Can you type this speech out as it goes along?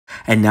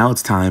And now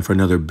it's time for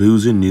another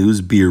Booze and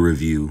News beer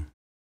review.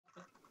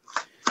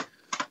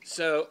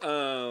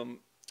 So,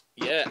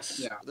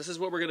 yes, this is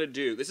what we're going to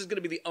do. This is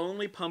going to be the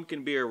only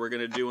pumpkin beer we're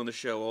going to do on the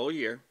show all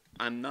year.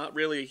 I'm not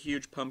really a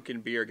huge pumpkin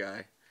beer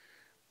guy.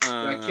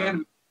 That can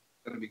be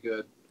going to be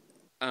good.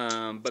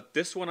 But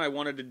this one, I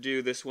wanted to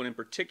do this one in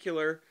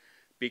particular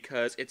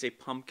because it's a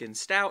pumpkin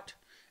stout.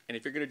 And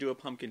if you're going to do a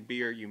pumpkin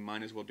beer, you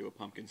might as well do a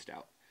pumpkin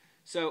stout.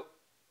 So,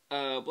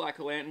 Black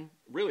Lantern,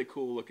 really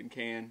cool looking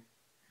can.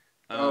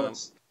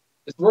 It's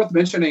worth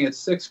mentioning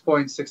it's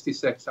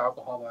 6.66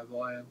 alcohol by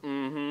volume.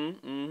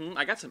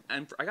 I got some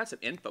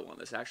info on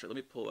this, actually. Let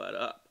me pull that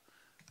up.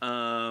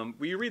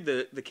 Will you read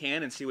the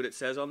can and see what it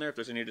says on there, if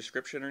there's any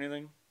description or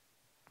anything?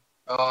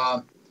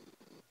 It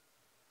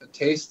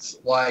tastes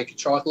like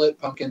chocolate,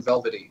 pumpkin,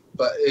 velvety,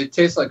 but it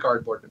tastes like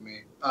cardboard to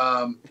me.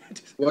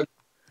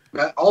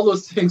 All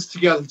those things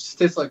together just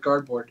taste like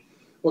cardboard.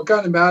 What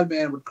kind of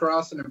madman would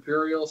cross an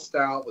imperial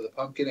stout with a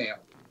pumpkin ale?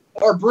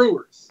 Or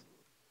brewers.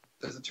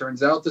 As it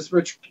turns out, this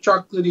rich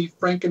chocolatey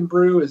Franken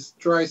brew is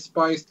dry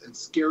spiced and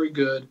scary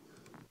good.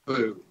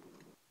 Boo.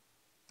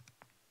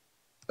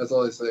 That's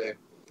all they say.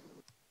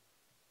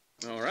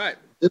 All right.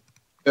 It's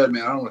good,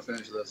 man. I don't want to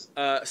finish this.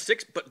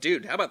 But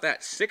dude, how about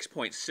that?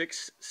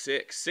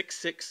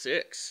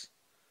 6.666.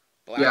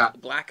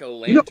 Black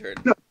Lantern.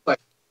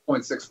 Like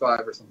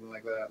 0.65 or something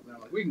like that. No,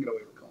 we can get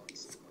away with calling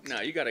it.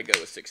 No, you got to go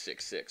with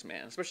 666,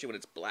 man. Especially when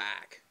it's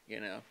black, you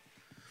know.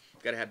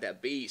 Got to have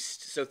that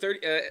beast. So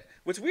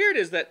what's weird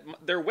is that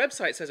their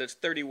website says it's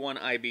 31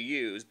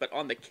 IBUs, but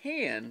on the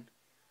can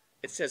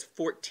it says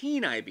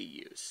 14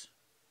 IBUs.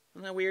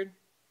 Isn't that weird?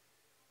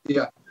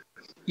 Yeah.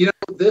 You know,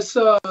 this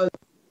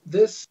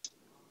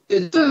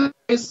it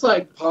tastes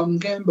like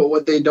pumpkin, but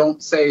what they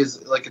don't say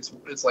is like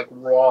it's like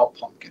raw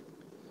pumpkin.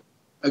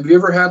 Have you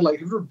ever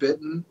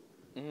bitten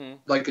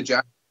like a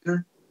jack?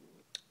 No,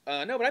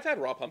 but I've had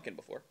raw pumpkin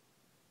before.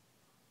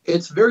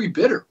 It's very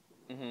bitter.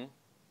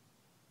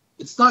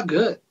 It's not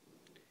good.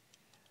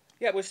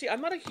 Yeah, well, see, I'm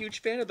not a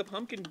huge fan of the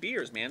pumpkin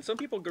beers, man. Some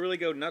people really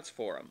go nuts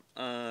for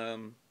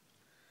them.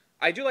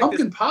 I do like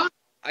pumpkin pie.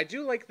 I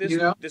do like this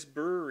this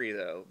brewery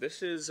though.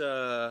 This is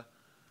where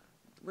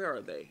are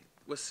they?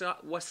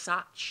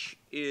 Wasatch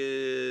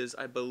is,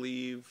 I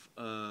believe,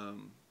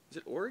 is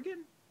it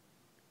Oregon?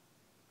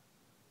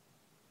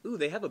 Ooh,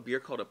 they have a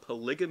beer called a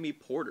Polygamy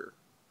Porter.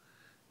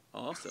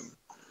 Awesome.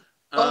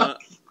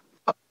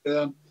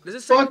 Does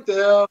it say? Fuck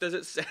them. Does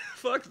it say?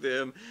 Fuck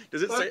them.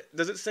 Does it say?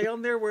 Does it say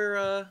on there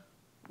where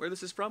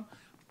this is from?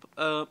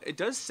 It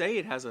does say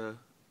it has a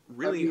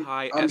really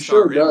high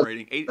SRM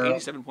rating,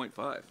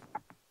 87.5.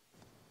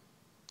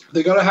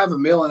 They gotta have a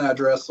mailing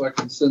address so I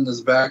can send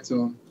this back to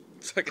them.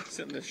 So I can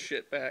send this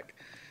shit back.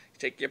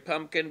 Take your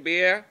pumpkin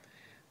beer.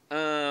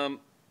 All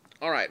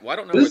right. Well, I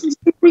don't know. This is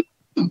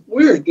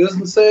weird. It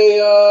doesn't say.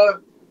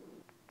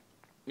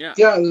 Yeah.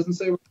 Yeah, it doesn't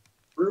say where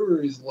the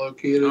brewery is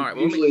located. All right,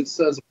 well, usually it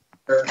says.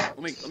 Let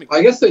me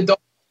I guess they don't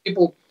want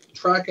people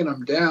tracking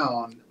them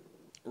down.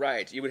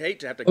 Right. You would hate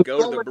to have to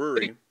go to the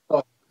brewery.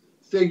 Oh,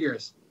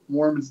 figures.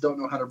 Mormons don't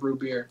know how to brew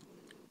beer.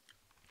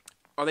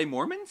 Are they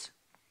Mormons?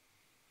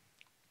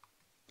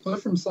 Well,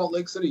 they're from Salt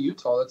Lake City,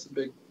 Utah. That's a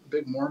big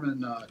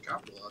Mormon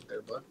capital out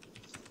there, bud.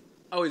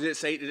 Oh, did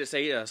it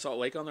say Salt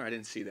Lake on there? I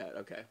didn't see that.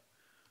 Okay.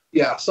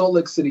 Yeah, Salt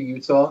Lake City,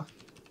 Utah.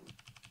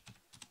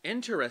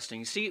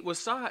 Interesting. See,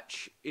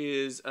 Wasatch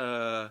is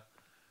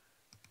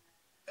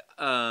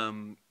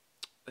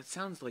it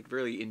sounds like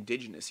really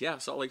indigenous. Yeah,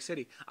 Salt Lake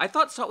City. I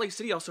thought Salt Lake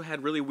City also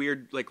had really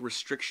weird like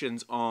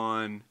restrictions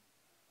on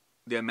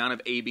the amount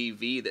of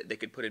ABV that they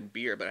could put in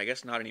beer, but I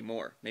guess not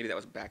anymore. Maybe that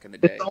was back in the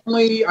day.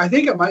 I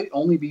think it might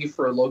only be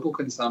for local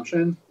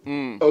consumption.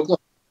 Oklahoma,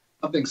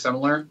 something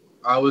similar.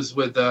 I was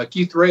with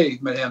Keith Ray,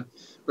 met him.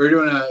 We were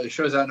doing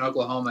shows out in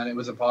Oklahoma, and it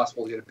was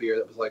impossible to get a beer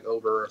that was like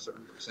over a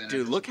certain percentage.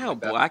 Dude, look how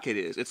black it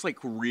is. It's like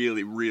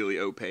really, really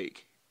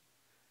opaque.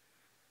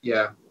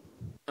 Yeah.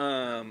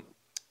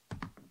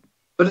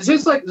 But it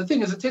tastes like, the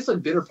thing is, it tastes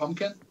like bitter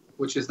pumpkin,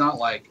 which is not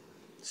like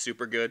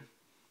super good.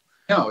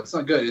 No, it's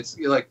not good. It's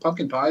like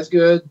pumpkin pie is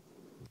good.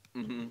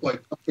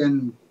 Like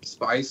pumpkin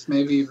spice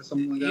maybe or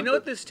something like that. You know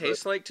what this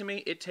tastes like to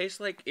me? It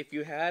tastes like if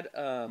you had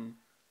a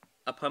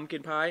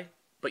pumpkin pie,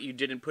 but you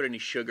didn't put any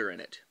sugar in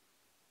it.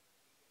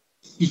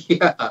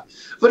 Yeah,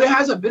 but it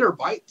has a bitter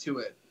bite to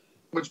it,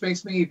 which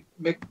makes me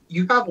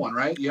you have one,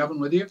 right? You have one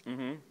with you?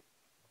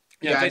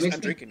 Yeah, I'm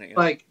drinking it. Yeah.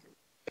 Like,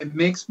 it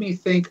makes me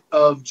think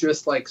of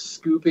just like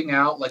scooping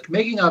out, like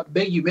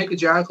you make a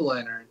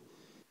jack-o'-lantern,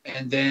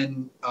 and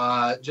then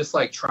just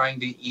like trying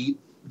to eat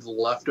the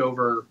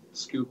leftover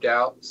scooped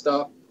out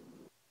stuff.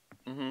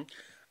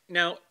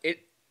 Now,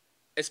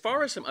 as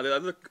far as some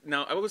other,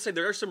 now I would say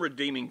there are some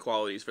redeeming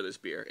qualities for this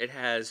beer. It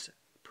has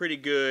pretty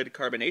good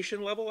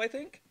carbonation level, I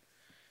think.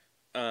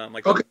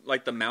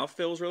 The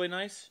mouthfeel is really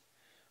nice.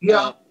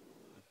 Yeah.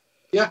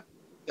 Yeah.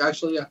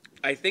 Actually, yeah.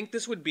 I think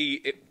this would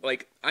be,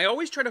 I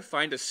always try to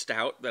find a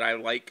stout that I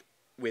like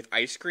with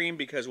ice cream,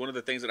 because one of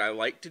the things that I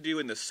like to do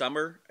in the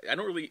summer, I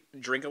don't really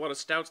drink a lot of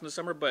stouts in the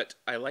summer, but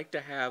I like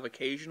to have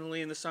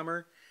occasionally in the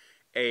summer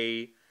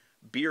a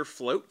beer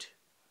float,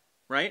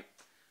 right?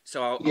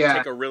 So I'll Yeah.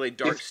 take a really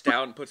dark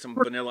stout and put some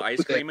vanilla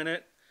ice cream in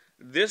it.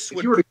 This If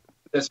would you were to do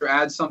this or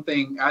add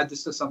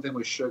this to something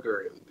with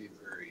sugar, it would be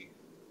very,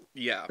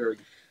 yeah. very.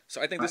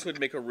 So I think this would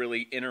make a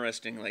really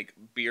interesting like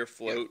beer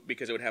float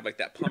because it would have like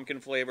that pumpkin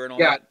flavor and all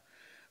Yeah. that.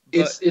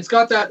 But, It's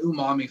got that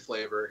umami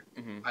flavor,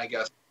 mhm. I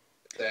guess.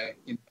 Say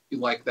you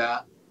like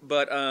that.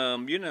 But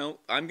you know,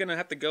 I'm gonna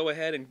have to go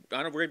ahead and I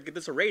don't know if we're gonna give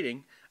this a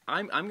rating.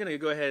 I'm gonna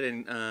go ahead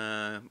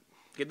and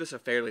give this a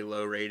fairly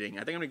low rating.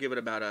 I think I'm gonna give it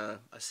about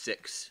a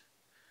 6.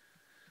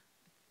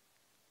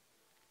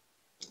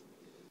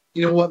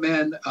 You know what,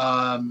 man?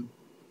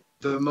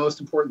 The most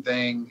important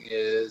thing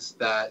is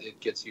that it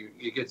gets you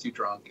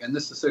drunk, and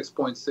this is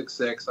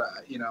 6.66.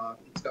 You know,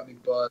 it's got me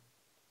buzzed.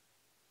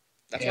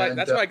 That's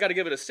why I got to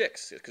give it a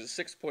 6 because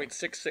it's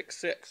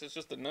 6.666. It's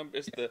just the number.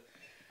 It's the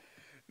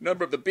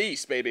number of the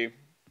beast, baby.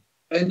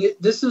 And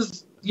this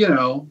is, you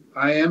know,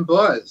 I am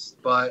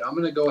buzzed, but I'm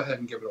gonna go ahead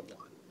and give it a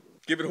 1.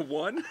 Give it a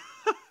 1?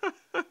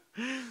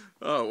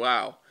 Oh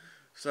wow!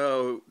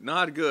 So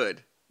not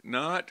good.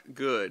 Not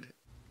good.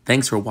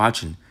 Thanks for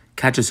watching.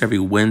 Catch us every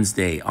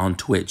Wednesday on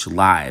Twitch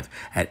live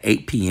at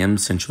 8 p.m.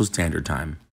 Central Standard Time.